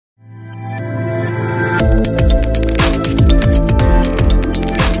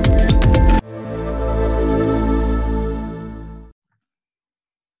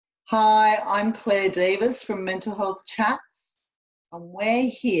Hi, I'm Claire Davis from Mental Health Chats, and we're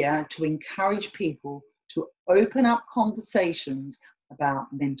here to encourage people to open up conversations about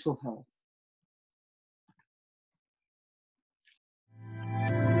mental health.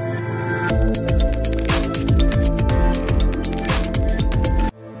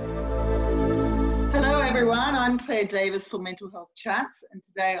 Hello everyone, I'm Claire Davis for Mental Health Chats, and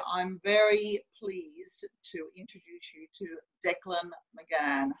today I'm very pleased to introduce you to Declan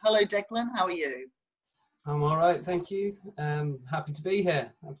McGann. Hello Declan, how are you? I'm all right, thank you. Happy to be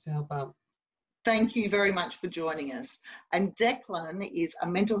here. Happy to help out. Thank you very much for joining us. And Declan is a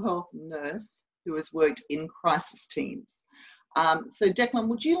mental health nurse who has worked in crisis teams. So Declan,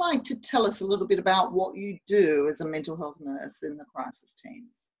 would you like to tell us a little bit about what you do as a mental health nurse in the crisis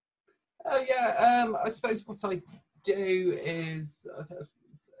teams? I suppose what I do is,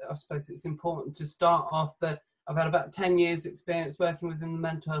 I suppose it's important to start off that I've had about 10 years experience working within the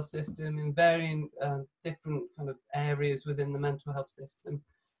mental health system in varying different kind of areas within the mental health system.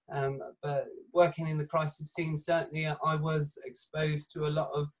 But working in the crisis team, certainly I was exposed to a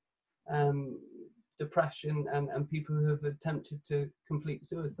lot of depression and people who have attempted to complete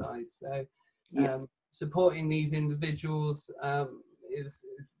suicide. So supporting these individuals is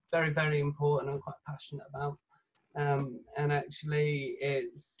very, very important and quite passionate about. And actually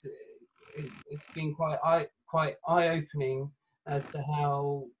it's been quite eye-opening as to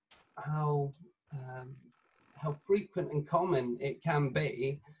how frequent and common it can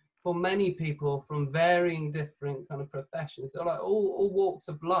be for many people from varying different kind of professions, so like all walks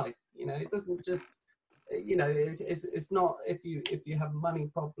of life. You know, it doesn't just, you know, it's not if you have money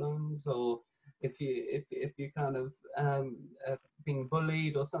problems, or if you kind of being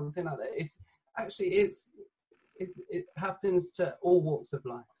bullied or something like that. It's actually it happens to all walks of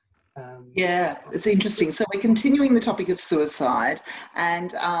life. Yeah, it's interesting. So we're continuing the topic of suicide,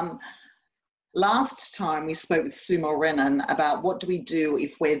 and last time we spoke with Sue Mulrennan about what do we do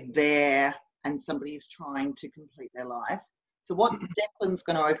if we're there and somebody's trying to complete their life. So what Declan's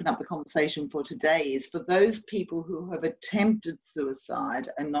going to open up the conversation for today is for those people who have attempted suicide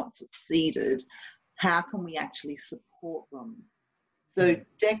and not succeeded, how can we actually support them? So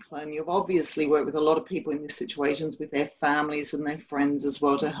Declan, you've obviously worked with a lot of people in these situations with their families and their friends as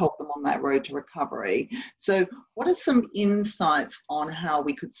well to help them on that road to recovery. So what are some insights on how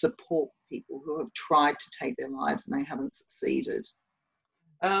we could support people who have tried to take their lives and they haven't succeeded?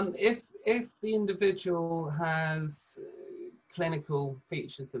 If the individual has clinical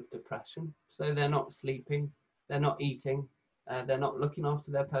features of depression, so they're not sleeping, they're not eating, they're not looking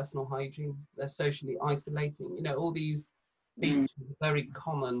after their personal hygiene, they're socially isolating, you know, all these features are very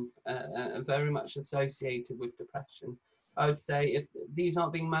common and very much associated with depression. I would say if these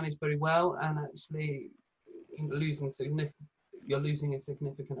aren't being managed very well, and actually you're losing a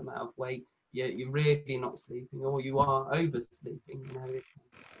significant amount of weight, you're really not sleeping, or you are oversleeping, you know, it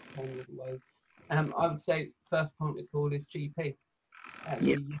can go the other way. I would say first point of call is GP.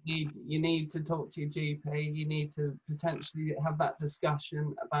 You need to talk to your GP. You need to potentially have that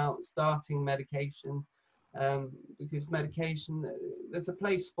discussion about starting medication, because medication, there's a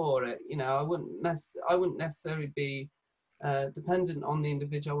place for it. You know, I wouldn't necessarily be dependent on the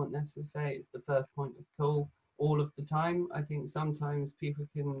individual. I wouldn't necessarily say it's the first point of call all of the time. I think sometimes people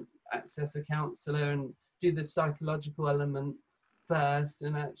can access a counsellor and do the psychological element first,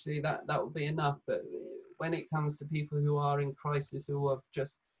 and actually that will be enough. But when it comes to people who are in crisis, who have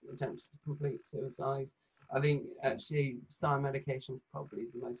just attempted to complete suicide, I think actually starting medication is probably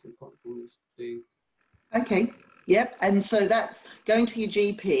the most important thing you should do. Okay, yep. And so that's going to your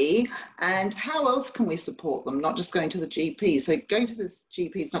GP. And how else can we support them? Not just going to the GP. So going to this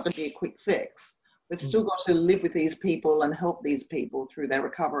GP is not going to be a quick fix. We've still got to live with these people and help these people through their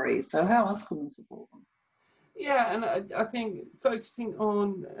recovery. So how else can we support them? Yeah, and I think focusing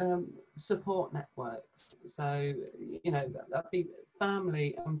on support networks. So, you know, that'd be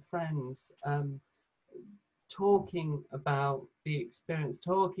family and friends, talking about the experience,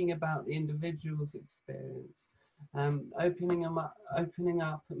 talking about the individual's experience, opening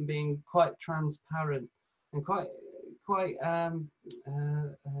up and being quite transparent and quite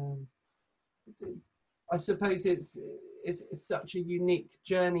I suppose it's such a unique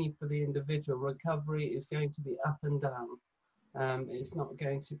journey for the individual. Recovery is going to be up and down. It's not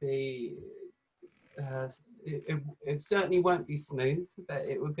going to be, it certainly won't be smooth, but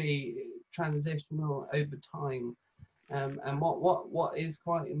it will be transitional over time. And what is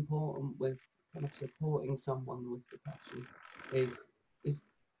quite important with kind of supporting someone with depression is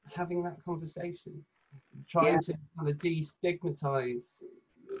having that conversation, trying to kind of destigmatize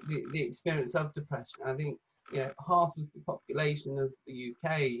the experience of depression. I think half of the population of the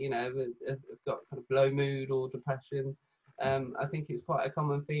UK, have got kind of low mood or depression. I think it's quite a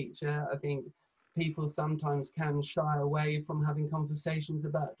common feature. I think people sometimes can shy away from having conversations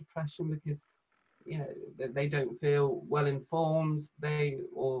about depression because they don't feel well informed. They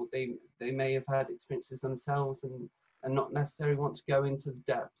may have had experiences themselves and not necessarily want to go into the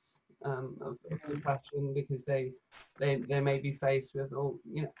depths of depression because they may be faced with,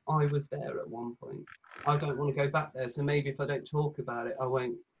 I was there at one point. I don't want to go back there. So maybe if I don't talk about it, I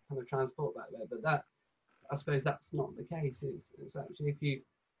won't kind of transport back there. But I suppose that's not the case. It's actually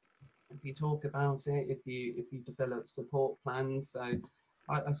if you talk about it, if you develop support plans. So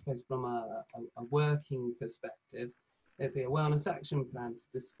I suppose from a working perspective, it'd be a wellness action plan to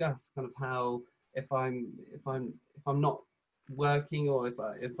discuss kind of how if I'm not working or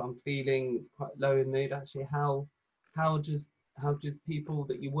if I'm feeling quite low in mood, actually how do people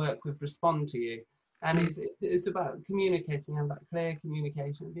that you work with respond to you? And it's about communicating and that clear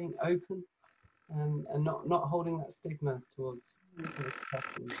communication, being open, and not holding that stigma towards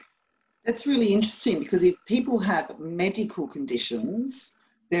depression. That's really interesting because if people have medical conditions,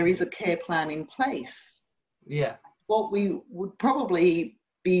 there is a care plan in place. Yeah. What we would probably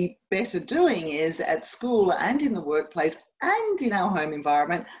be better doing is at school and in the workplace and in our home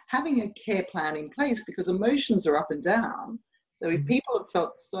environment, having a care plan in place because emotions are up and down. So if people have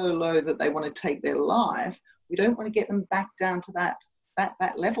felt so low that they want to take their life, we don't want to get them back down to that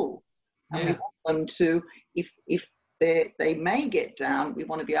level. And we want them to, if they may get down, we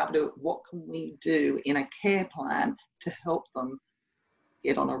want to be able to, what can we do in a care plan to help them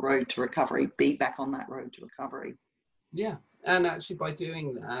get on a road to recovery, be back on that road to recovery. Yeah, and actually by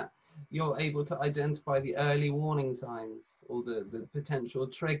doing that, you're able to identify the early warning signs or the potential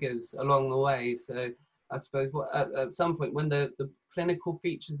triggers along the way. So I suppose at some point when the clinical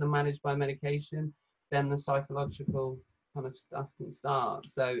features are managed by medication, then the psychological kind of stuff can start.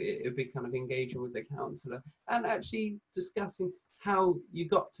 So it would be kind of engaging with the counsellor and actually discussing how you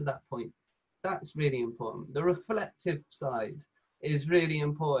got to that point. That's really important. The reflective side is really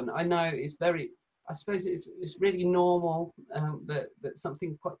important. I know it's I suppose it's really normal that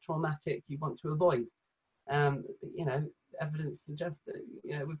something quite traumatic you want to avoid. Evidence suggests that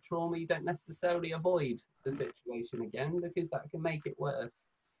with trauma you don't necessarily avoid the situation again because that can make it worse.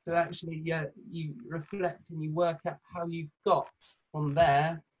 So actually, you reflect and you work out how you got from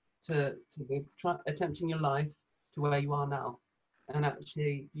there to attempting your life to where you are now. And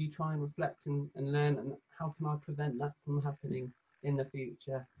actually, you try and reflect and learn, and how can I prevent that from happening in the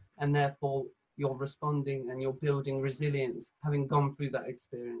future? And therefore, you're responding and you're building resilience, having gone through that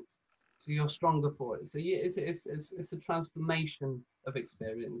experience. So you're stronger for it. So it's a transformation of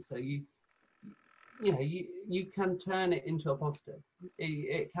experience. So you can turn it into a positive.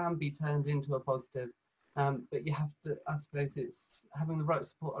 It can be turned into a positive, but you have to, I suppose it's having the right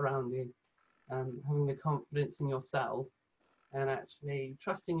support around you, having the confidence in yourself, and actually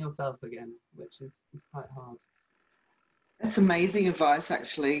trusting yourself again, which is quite hard. That's amazing advice,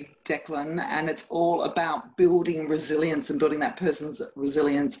 actually, Declan. And it's all about building resilience and building that person's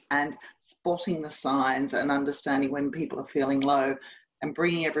resilience and spotting the signs and understanding when people are feeling low and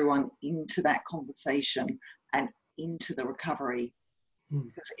bringing everyone into that conversation and into the recovery.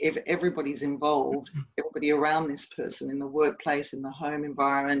 Because if everybody's involved, everybody around this person in the workplace, in the home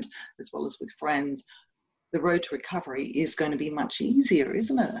environment, as well as with friends, the road to recovery is going to be much easier,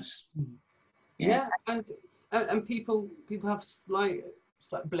 isn't it? Yeah, and people have slight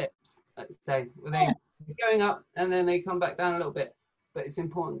blips, let's say, where they're going up and then they come back down a little bit. But it's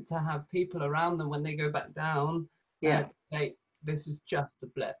important to have people around them when they go back down. To say, this is just a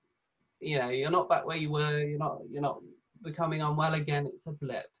blip. You're not back where you were. You're not becoming unwell again. It's a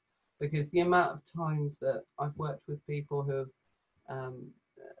blip. Because the amount of times that I've worked with people who have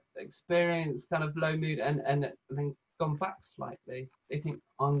experienced kind of low mood and then gone back slightly, they think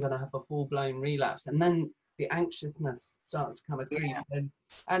I'm going to have a full-blown relapse, and then the anxiousness starts kind of creeping in,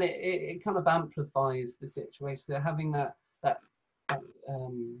 and it kind of amplifies the situation. So having that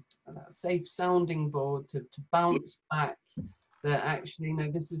safe sounding board to bounce back, that actually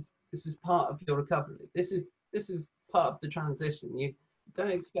this is part of your recovery. This is part of the transition. You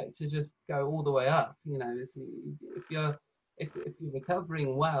don't expect to just go all the way up. If you're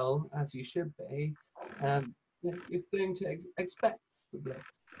recovering well, as you should be, you're going to expect the blip.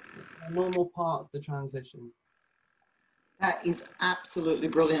 A normal part of the transition. That is absolutely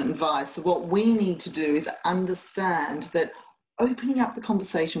brilliant advice. So what we need to do is understand that opening up the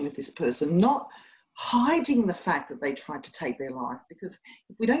conversation with this person, not hiding the fact that they tried to take their life, because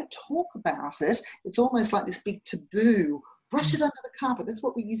if we don't talk about it, it's almost like this big taboo Brush it under the carpet. That's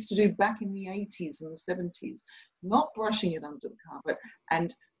what we used to do back in the 80s and the 70s, not brushing it under the carpet,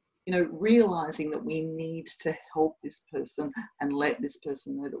 and realizing that we need to help this person and let this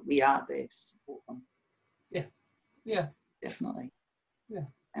person know that we are there to support them. Yeah, definitely. Yeah.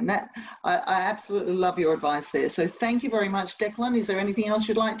 And that I absolutely love your advice there. So thank you very much, Declan. Is there anything else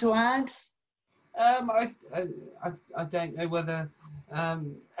you'd like to add? I don't know whether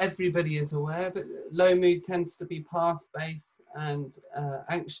everybody is aware, but low mood tends to be past-based, and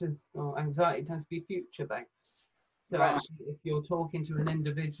anxious or anxiety tends to be future-based. So Right. actually, if you're talking to an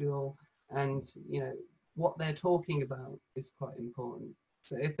individual, and what they're talking about is quite important.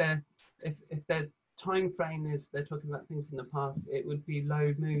 So if their time frame is they're talking about things in the past, it would be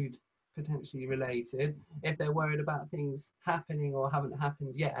low mood potentially related. If they're worried about things happening or haven't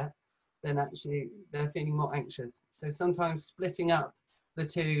happened yet, then actually they're feeling more anxious. So sometimes splitting up the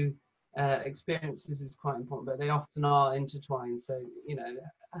two experiences is quite important, but they often are intertwined. So,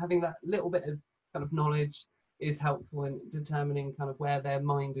 having that little bit of kind of knowledge is helpful in determining kind of where their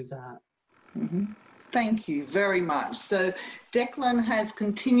mind is at. Mm-hmm. Thank you very much. So Declan has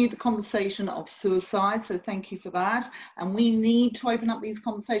continued the conversation of suicide. So thank you for that. And we need to open up these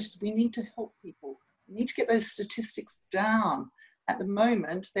conversations. We need to help people. We need to get those statistics down. At the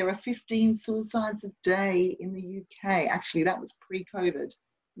moment, there are 15 suicides a day in the UK. Actually, that was pre-COVID,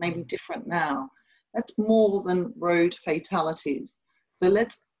 maybe different now. That's more than road fatalities. So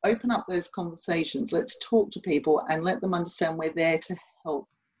let's open up those conversations. Let's talk to people and let them understand we're there to help.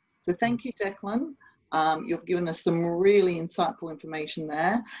 So thank you, Declan. You've given us some really insightful information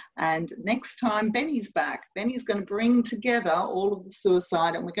there. And next time, Benny's back. Benny's going to bring together all of the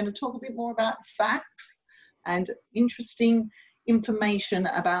suicide, and we're going to talk a bit more about facts and interesting information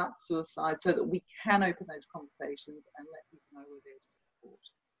about suicide so that we can open those conversations and let people know we're there to support.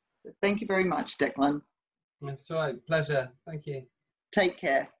 So thank you very much, Declan. That's right. Pleasure. Thank you. Take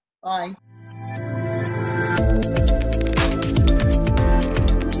care. Bye.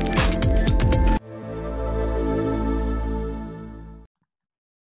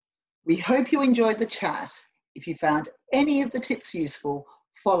 We hope you enjoyed the chat. If you found any of the tips useful,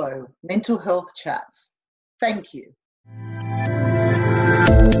 follow Mental Health Chats. Thank you.